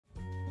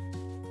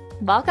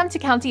Welcome to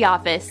County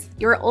Office,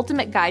 your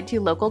ultimate guide to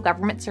local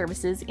government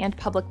services and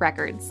public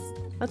records.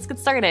 Let's get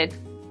started.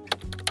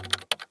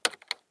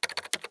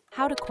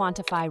 How to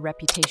quantify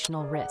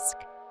reputational risk.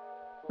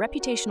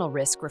 Reputational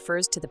risk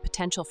refers to the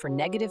potential for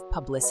negative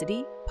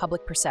publicity,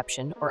 public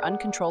perception, or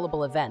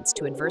uncontrollable events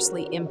to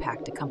adversely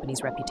impact a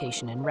company's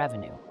reputation and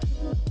revenue.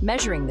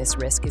 Measuring this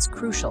risk is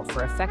crucial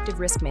for effective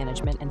risk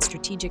management and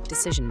strategic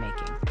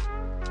decision-making.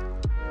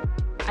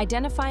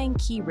 Identifying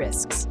key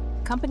risks.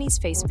 Companies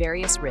face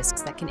various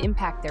risks that can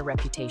impact their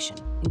reputation,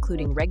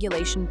 including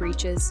regulation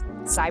breaches,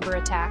 cyber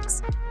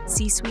attacks,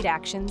 C-suite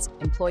actions,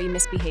 employee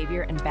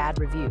misbehavior, and bad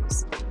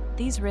reviews.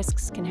 These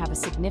risks can have a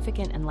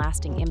significant and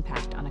lasting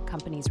impact on a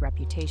company's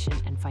reputation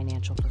and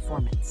financial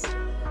performance.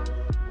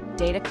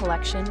 Data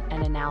collection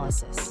and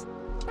analysis.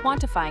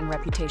 Quantifying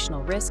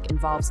reputational risk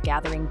involves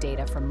gathering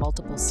data from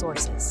multiple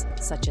sources,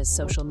 such as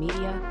social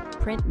media,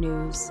 print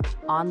news,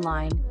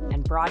 online,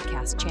 and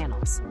broadcast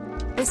channels.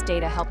 This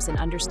data helps in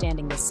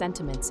understanding the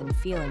sentiments and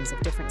feelings of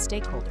different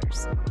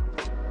stakeholders.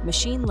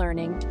 Machine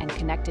learning and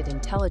connected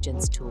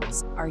intelligence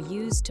tools are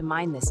used to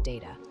mine this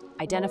data,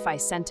 identify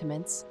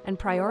sentiments, and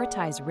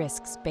prioritize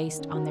risks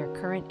based on their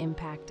current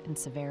impact and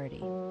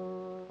severity.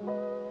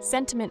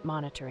 Sentiment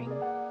monitoring.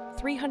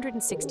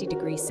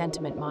 360-degree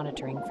sentiment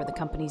monitoring for the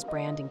company's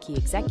brand and key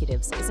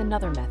executives is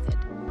another method.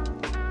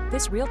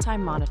 This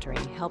real-time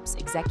monitoring helps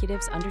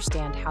executives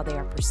understand how they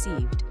are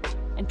perceived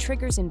and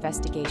triggers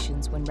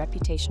investigations when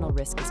reputational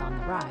risk is on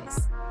the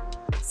rise.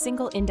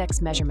 Single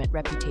index measurement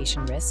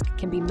reputation risk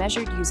can be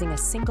measured using a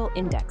single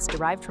index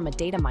derived from a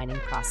data mining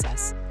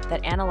process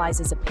that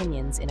analyzes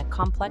opinions in a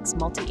complex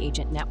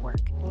multi-agent network.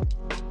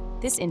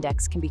 This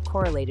index can be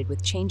correlated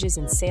with changes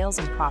in sales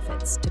and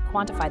profits to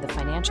quantify the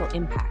financial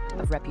impact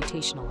of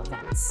reputational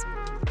events.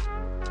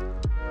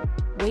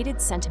 Weighted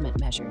sentiment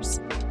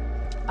measures.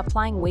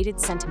 Applying weighted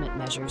sentiment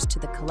measures to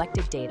the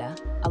collected data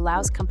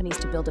allows companies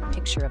to build a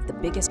picture of the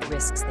biggest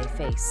risks they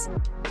face,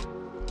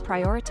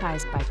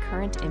 prioritized by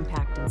current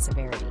impact and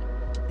severity.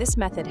 This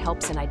method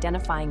helps in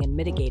identifying and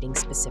mitigating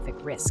specific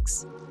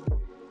risks.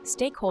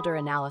 Stakeholder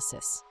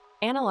analysis.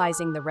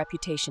 Analyzing the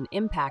reputation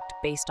impact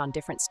based on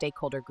different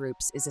stakeholder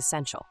groups is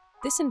essential.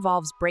 This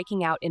involves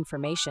breaking out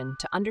information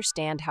to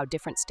understand how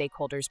different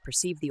stakeholders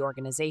perceive the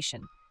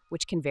organization,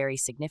 which can vary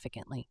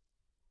significantly.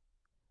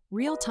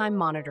 Real-time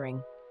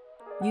monitoring.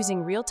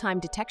 Using real-time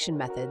detection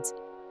methods,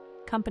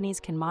 companies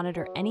can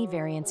monitor any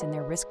variance in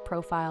their risk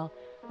profile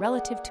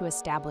relative to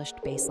established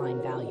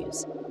baseline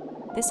values.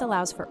 This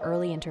allows for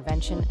early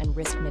intervention and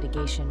risk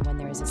mitigation when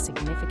there is a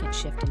significant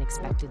shift in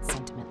expected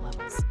sentiment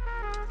levels.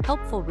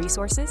 Helpful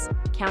resources: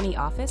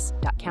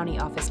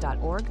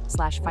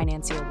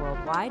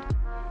 countyoffice.countyoffice.org/financierworldwide,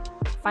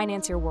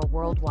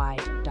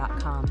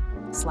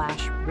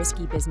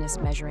 financierworldwide.com/risky business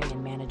measuring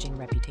and managing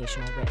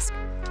reputational risk.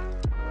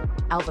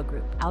 Alva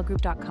Group,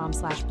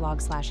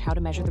 algroup.com/blog/how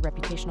to measure the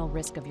reputational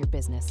risk of your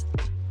business.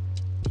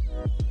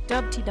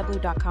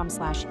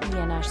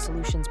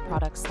 www.com/ENS-solutions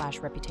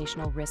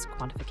products/reputational risk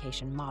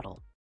quantification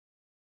model.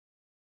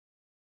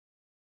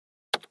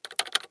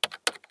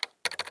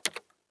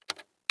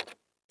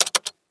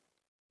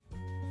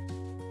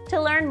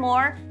 To learn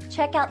more,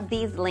 check out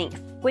these links,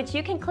 which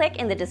you can click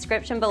in the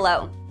description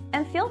below.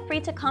 And feel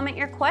free to comment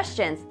your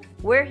questions.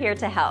 We're here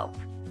to help.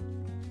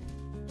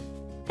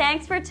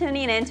 Thanks for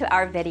tuning in to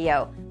our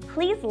video.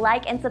 Please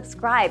like and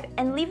subscribe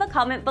and leave a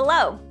comment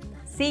below.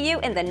 See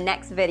you in the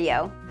next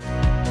video.